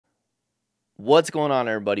What's going on,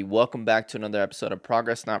 everybody? Welcome back to another episode of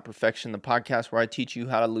Progress Not Perfection, the podcast where I teach you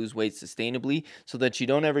how to lose weight sustainably so that you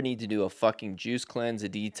don't ever need to do a fucking juice cleanse, a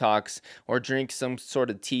detox, or drink some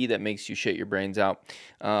sort of tea that makes you shit your brains out.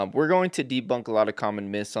 We're going to debunk a lot of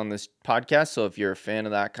common myths on this podcast, so if you're a fan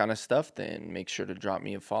of that kind of stuff, then make sure to drop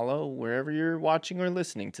me a follow wherever you're watching or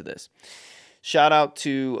listening to this. Shout out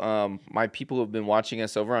to my people who have been watching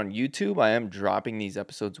us over on YouTube. I am dropping these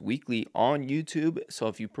episodes weekly on YouTube. So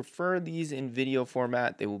if you prefer these in video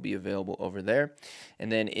format, they will be available over there.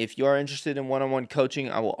 And then if you are interested in one-on-one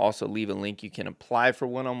coaching, I will also leave a link. You can apply for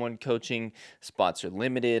one-on-one coaching. Spots are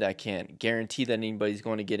limited. I can't guarantee that anybody's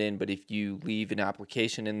going to get in, but if you leave an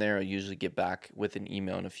application in there, I'll usually get back with an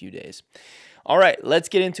email in a few days. All right, let's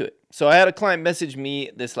get into it. So I had a client message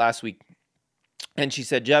me this last week, and she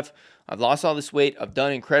said, Jeff, I've lost all this weight. I've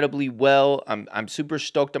done incredibly well. I'm super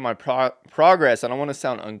stoked on my progress. I don't want to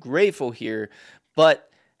sound ungrateful here, but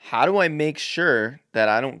how do I make sure that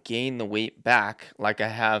I don't gain the weight back like I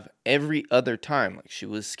have every other time? Like, she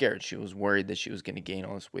was scared. She was worried that she was going to gain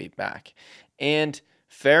all this weight back. And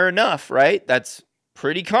fair enough, right? That's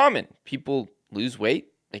pretty common. People lose weight,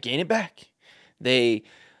 they gain it back. They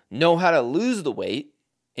know how to lose the weight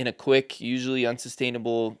in a quick, usually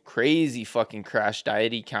unsustainable, crazy fucking crash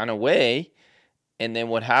diety kind of way. And then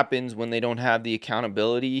what happens when they don't have the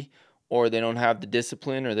accountability, or they don't have the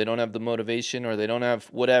discipline, or they don't have the motivation, or they don't have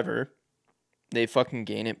whatever, they fucking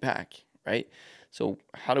gain it back, right? So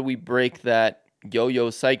how do we break that yo-yo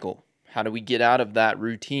cycle? How do we get out of that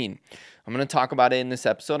routine? I'm going to talk about it in this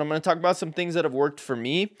episode. I'm going to talk about some things that have worked for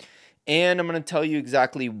me, and I'm going to tell you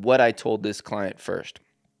exactly what I told this client first.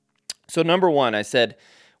 So number one, I said,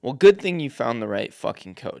 well, good thing you found the right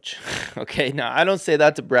fucking coach. Okay, now I don't say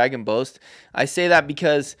that to brag and boast. I say that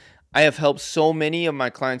because I have helped so many of my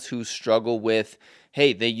clients who struggle with,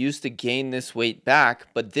 hey, they used to gain this weight back,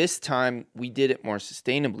 but this time we did it more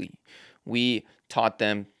sustainably. We taught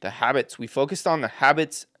them the habits. We focused on the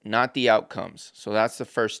habits, not the outcomes. So that's the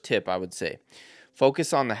first tip I would say.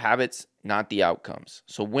 Focus on the habits, not the outcomes.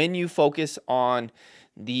 So when you focus on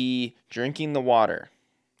the drinking the water,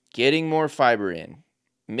 getting more fiber in,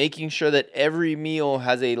 making sure that every meal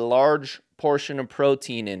has a large portion of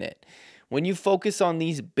protein in it. When you focus on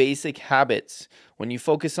these basic habits, when you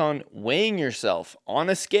focus on weighing yourself on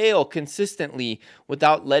a scale consistently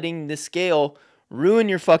without letting the scale ruin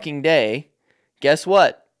your fucking day, guess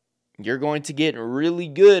what? You're going to get really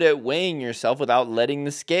good at weighing yourself without letting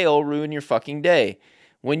the scale ruin your fucking day.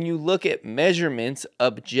 When you look at measurements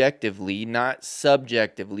objectively, not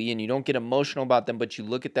subjectively, and you don't get emotional about them, but you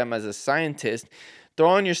look at them as a scientist,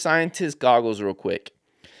 throw on your scientist goggles real quick.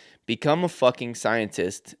 Become a fucking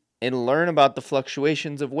scientist and learn about the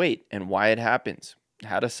fluctuations of weight and why it happens.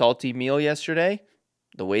 Had a salty meal yesterday?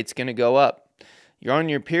 The weight's going to go up. You're on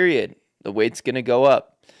your period? The weight's going to go up.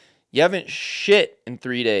 You haven't shit in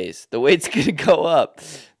 3 days? The weight's going to go up.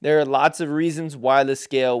 There are lots of reasons why the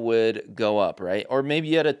scale would go up, right? Or maybe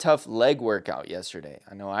you had a tough leg workout yesterday.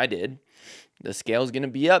 I know I did. The scale's going to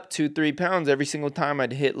be up 2-3 pounds every single time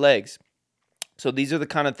I'd hit legs. So these are the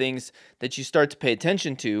kind of things that you start to pay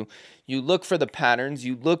attention to. You look for the patterns,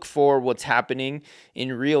 you look for what's happening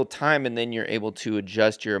in real time, and then you're able to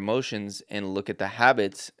adjust your emotions and look at the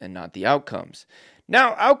habits and not the outcomes.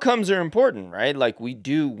 Now, outcomes are important, right? Like, we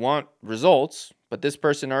do want results, but this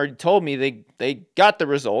person already told me they got the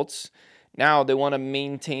results. Now they want to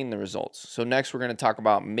maintain the results. So next we're going to talk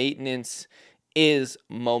about maintenance is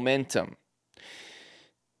momentum.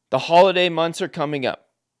 The holiday months are coming up.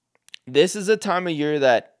 This is a time of year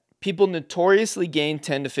that people notoriously gain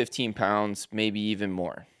 10 to 15 pounds, maybe even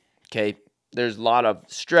more, okay? There's a lot of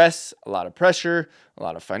stress, a lot of pressure, a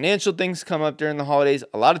lot of financial things come up during the holidays.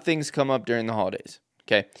 A lot of things come up during the holidays,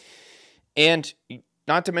 okay? And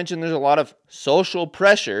not to mention there's a lot of social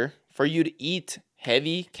pressure for you to eat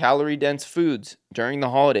heavy, calorie-dense foods during the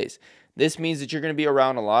holidays. This means that you're going to be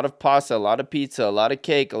around a lot of pasta, a lot of pizza, a lot of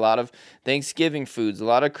cake, a lot of Thanksgiving foods, a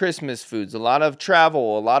lot of Christmas foods, a lot of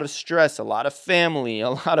travel, a lot of stress, a lot of family, a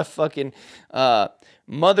lot of fucking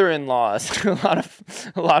mother-in-laws,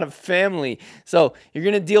 a lot of family. So you're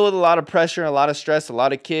going to deal with a lot of pressure, a lot of stress, a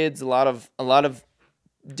lot of kids, a lot of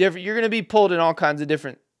different. You're going to be pulled in all kinds of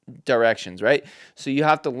different directions, right? So you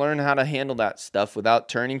have to learn how to handle that stuff without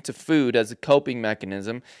turning to food as a coping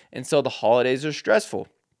mechanism. And so the holidays are stressful.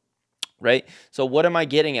 Right? So what am I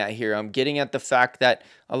getting at here? I'm getting at the fact that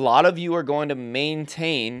a lot of you are going to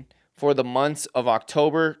maintain for the months of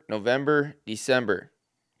October, November, December.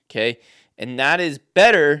 Okay? And that is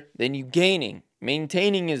better than you gaining.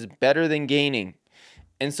 Maintaining is better than gaining.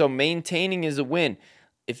 And so maintaining is a win.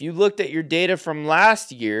 If you looked at your data from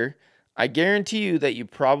last year, I guarantee you that you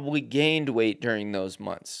probably gained weight during those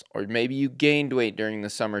months, or maybe you gained weight during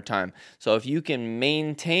the summertime. So if you can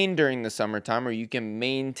maintain during the summertime, or you can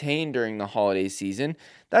maintain during the holiday season,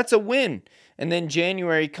 that's a win. And then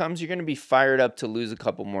January comes, you're going to be fired up to lose a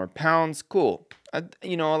couple more pounds. Cool. A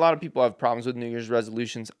lot of people have problems with New Year's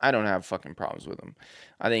resolutions. I don't have fucking problems with them.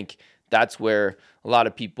 I think that's where a lot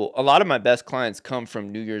of my best clients come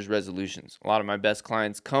from New Year's resolutions. A lot of my best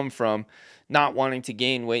clients come from not wanting to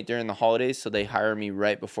gain weight during the holidays, so they hire me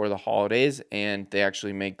right before the holidays, and they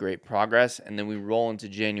actually make great progress. And then we roll into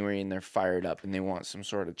January, and they're fired up, and they want some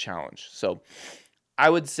sort of challenge. So I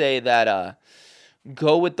would say that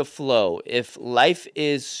go with the flow. If life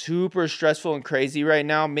is super stressful and crazy right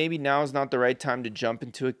now, maybe now is not the right time to jump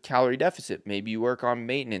into a calorie deficit. Maybe you work on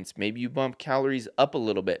maintenance. Maybe you bump calories up a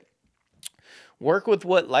little bit. Work with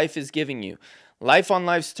what life is giving you. Life on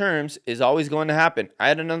life's terms is always going to happen. I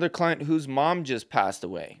had another client whose mom just passed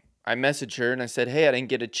away. I messaged her and I said, hey, I didn't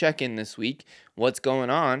get a check-in this week. What's going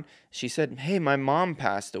on? She said, hey, my mom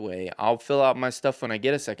passed away. I'll fill out my stuff when I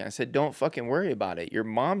get a second. I said, don't fucking worry about it. Your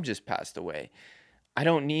mom just passed away. I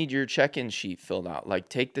don't need your check-in sheet filled out. Like,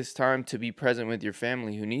 take this time to be present with your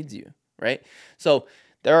family who needs you, right? So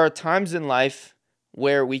there are times in life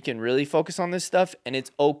where we can really focus on this stuff, and it's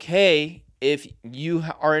okay if you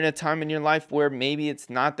are in a time in your life where maybe it's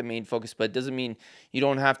not the main focus, but it doesn't mean you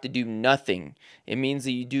don't have to do nothing. It means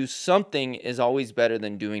that you do something is always better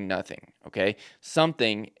than doing nothing, okay?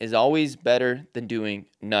 Something is always better than doing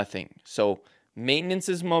nothing. So maintenance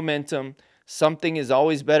is momentum. Something is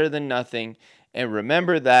always better than nothing. And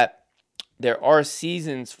remember that there are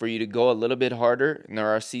seasons for you to go a little bit harder, and there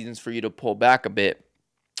are seasons for you to pull back a bit.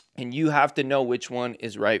 And you have to know which one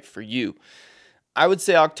is right for you. I would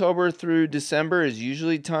say October through December is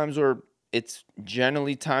usually times where it's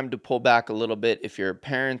generally time to pull back a little bit if you're a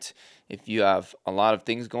parent, if you have a lot of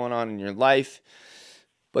things going on in your life.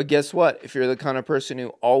 But guess what? If you're the kind of person who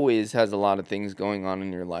always has a lot of things going on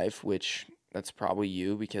in your life, which that's probably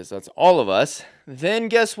you because that's all of us, then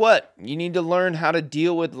guess what? You need to learn how to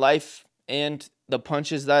deal with life and the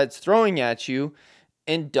punches that it's throwing at you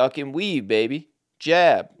and duck and weave, baby.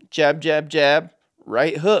 Jab, jab, jab, jab,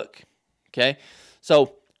 right hook. Okay?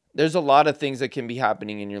 So there's a lot of things that can be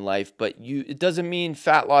happening in your life, but it doesn't mean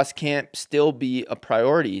fat loss can't still be a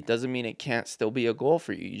priority. It doesn't mean it can't still be a goal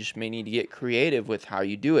for you. You just may need to get creative with how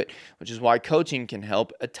you do it, which is why coaching can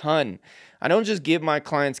help a ton. I don't just give my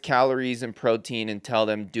clients calories and protein and tell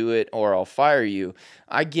them do it or I'll fire you.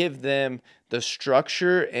 I give them the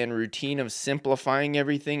structure and routine of simplifying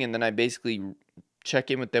everything, and then I basically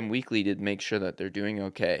check in with them weekly to make sure that they're doing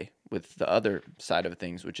okay with the other side of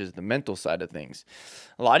things, which is the mental side of things.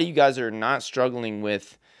 A lot of you guys are not struggling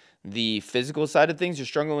with the physical side of things. You're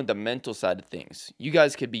struggling with the mental side of things. You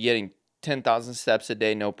guys could be getting 10,000 steps a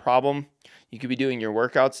day, no problem. You could be doing your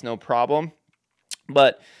workouts, no problem.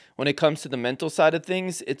 But when it comes to the mental side of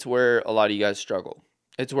things, it's where a lot of you guys struggle.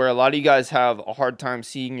 It's where a lot of you guys have a hard time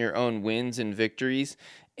seeing your own wins and victories,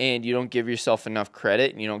 and you don't give yourself enough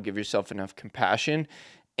credit, and you don't give yourself enough compassion.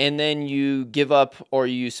 And then you give up or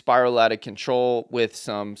you spiral out of control with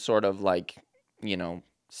some sort of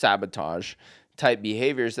sabotage type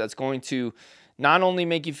behaviors that's going to not only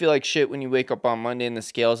make you feel like shit when you wake up on Monday and the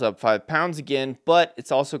scale's up 5 pounds again, but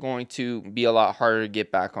it's also going to be a lot harder to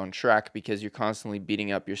get back on track because you're constantly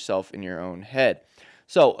beating up yourself in your own head.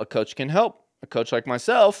 So a coach can help. A coach like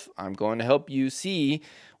myself, I'm going to help you see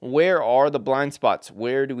where are the blind spots,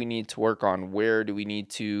 where do we need to work on, where do we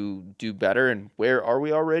need to do better, and where are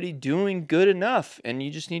we already doing good enough, and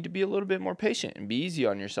you just need to be a little bit more patient and be easy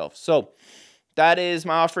on yourself. So that is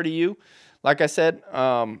my offer to you. Like I said,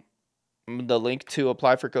 the link to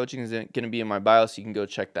apply for coaching is going to be in my bio, so you can go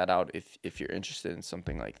check that out if you're interested in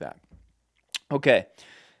something like that. Okay,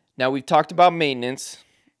 now we've talked about maintenance.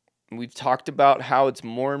 We've talked about how it's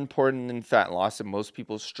more important than fat loss, and most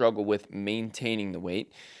people struggle with maintaining the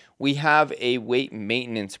weight. We have a weight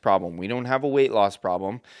maintenance problem. We don't have a weight loss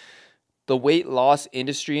problem. The weight loss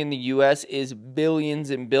industry in the U.S. is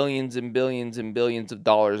billions and billions and billions and billions of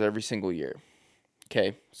dollars every single year.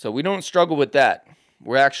 Okay, so we don't struggle with that.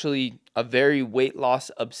 We're actually a very weight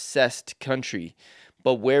loss obsessed country,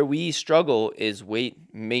 but where we struggle is weight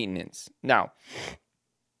maintenance. Now,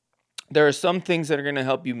 there are some things that are going to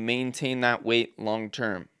help you maintain that weight long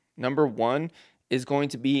term. Number one is going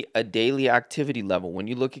to be a daily activity level. When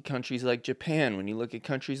you look at countries like Japan, when you look at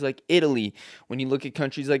countries like Italy, when you look at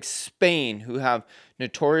countries like Spain, who have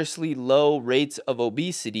notoriously low rates of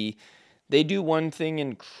obesity, they do one thing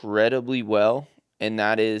incredibly well, and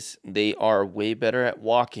that is they are way better at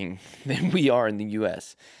walking than we are in the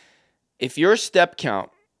US. If your step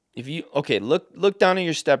count look down at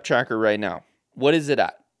your step tracker right now. What is it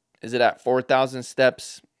at? Is it at 4,000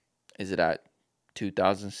 steps? Is it at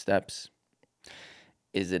 2,000 steps?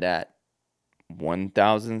 Is it at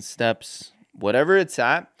 1,000 steps? Whatever it's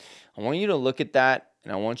at, I want you to look at that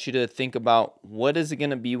and I want you to think about what is it going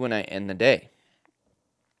to be when I end the day.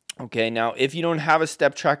 Okay, now if you don't have a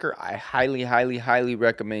step tracker, I highly, highly, highly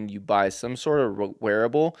recommend you buy some sort of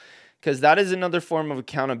wearable, because that is another form of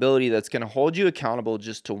accountability that's going to hold you accountable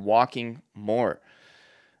just to walking more.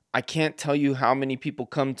 I can't tell you how many people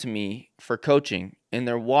come to me for coaching and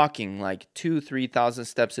they're walking like 2,000-3,000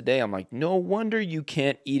 steps a day. I'm like, no wonder you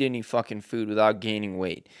can't eat any fucking food without gaining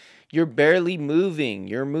weight. You're barely moving.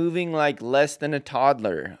 You're moving like less than a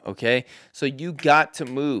toddler, okay? So you got to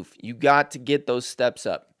move. You got to get those steps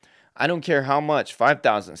up. I don't care how much,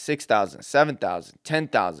 5,000, 6,000, 7,000,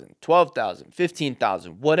 10,000, 12,000,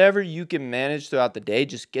 15,000, whatever you can manage throughout the day,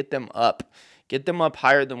 just get them up. Get them up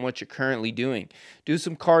higher than what you're currently doing. Do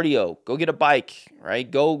some cardio. Go get a bike, right?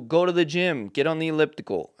 Go to the gym. Get on the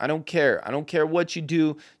elliptical. I don't care. I don't care what you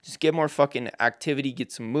do. Just get more fucking activity. Get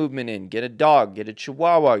some movement in. Get a dog. Get a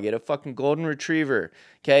chihuahua. Get a fucking golden retriever,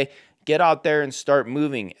 okay? Get out there and start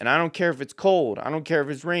moving. And I don't care if it's cold. I don't care if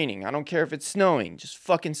it's raining. I don't care if it's snowing. Just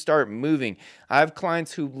fucking start moving. I have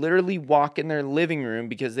clients who literally walk in their living room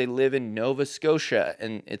because they live in Nova Scotia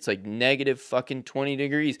and it's like negative fucking 20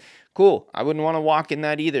 degrees. Cool. I wouldn't want to walk in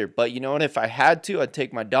that either. But you know what? If I had to, I'd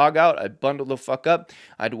take my dog out. I'd bundle the fuck up.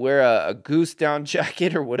 I'd wear a goose down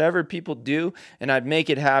jacket or whatever people do, and I'd make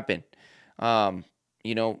it happen.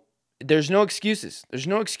 You know, there's no excuses. There's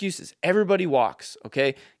no excuses. Everybody walks,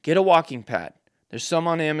 okay? Get a walking pad. There's some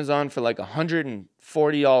on Amazon for like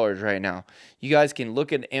 $140 right now. You guys can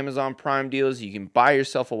look at Amazon Prime deals. You can buy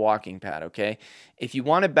yourself a walking pad, okay? If you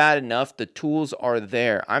want it bad enough, the tools are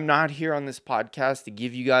there. I'm not here on this podcast to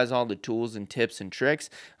give you guys all the tools and tips and tricks.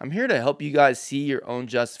 I'm here to help you guys see your own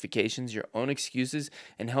justifications, your own excuses,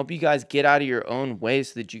 and help you guys get out of your own way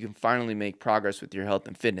so that you can finally make progress with your health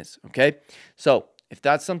and fitness, okay? So if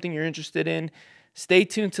that's something you're interested in, stay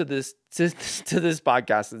tuned to this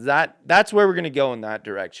podcast. That's where we're going to go in that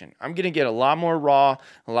direction. I'm going to get a lot more raw,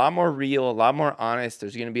 a lot more real, a lot more honest.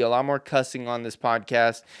 There's going to be a lot more cussing on this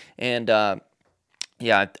podcast. And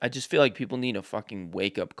yeah, I just feel like people need a fucking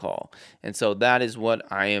wake-up call. And so that is what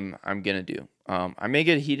I'm going to do. I may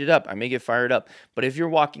get heated up. I may get fired up. But if you're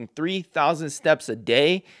walking 3,000 steps a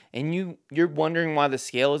day and you're wondering why the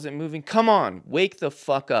scale isn't moving, come on, wake the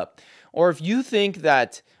fuck up. Or if you think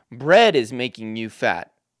that bread is making you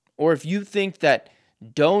fat, or if you think that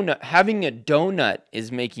having a donut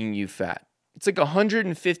is making you fat, it's like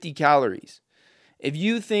 150 calories. If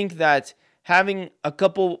you think that having a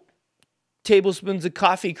couple tablespoons of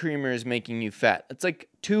coffee creamer is making you fat, it's like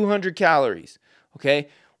 200 calories, okay?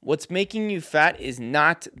 What's making you fat is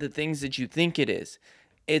not the things that you think it is.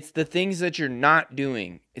 It's the things that you're not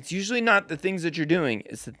doing. It's usually not the things that you're doing.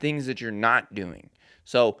 It's the things that you're not doing.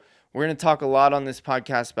 So we're going to talk a lot on this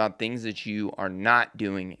podcast about things that you are not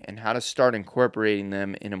doing and how to start incorporating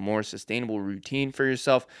them in a more sustainable routine for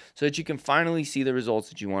yourself so that you can finally see the results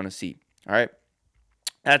that you want to see. All right.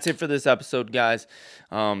 That's it for this episode, guys.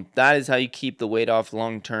 That is how you keep the weight off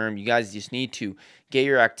long term. You guys just need to get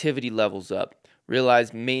your activity levels up.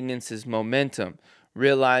 Realize maintenance is momentum.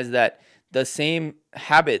 Realize that the same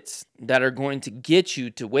habits that are going to get you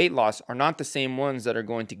to weight loss are not the same ones that are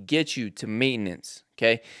going to get you to maintenance,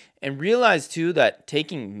 okay? And realize, too, that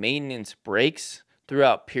taking maintenance breaks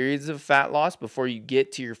throughout periods of fat loss before you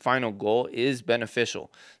get to your final goal is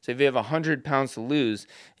beneficial. So if you have 100 pounds to lose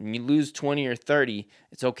and you lose 20 or 30,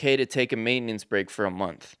 it's okay to take a maintenance break for a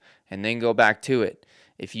month and then go back to it.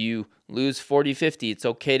 If you lose 40, 50, it's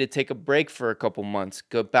okay to take a break for a couple months,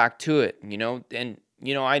 go back to it, you know, and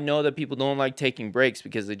I know that people don't like taking breaks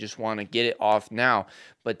because they just want to get it off now.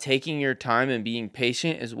 But taking your time and being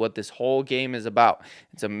patient is what this whole game is about.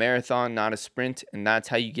 It's a marathon, not a sprint, and that's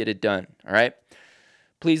how you get it done. All right?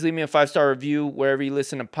 Please leave me a 5-star review wherever you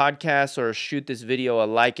listen to podcasts or shoot this video a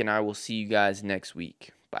like, and I will see you guys next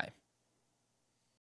week.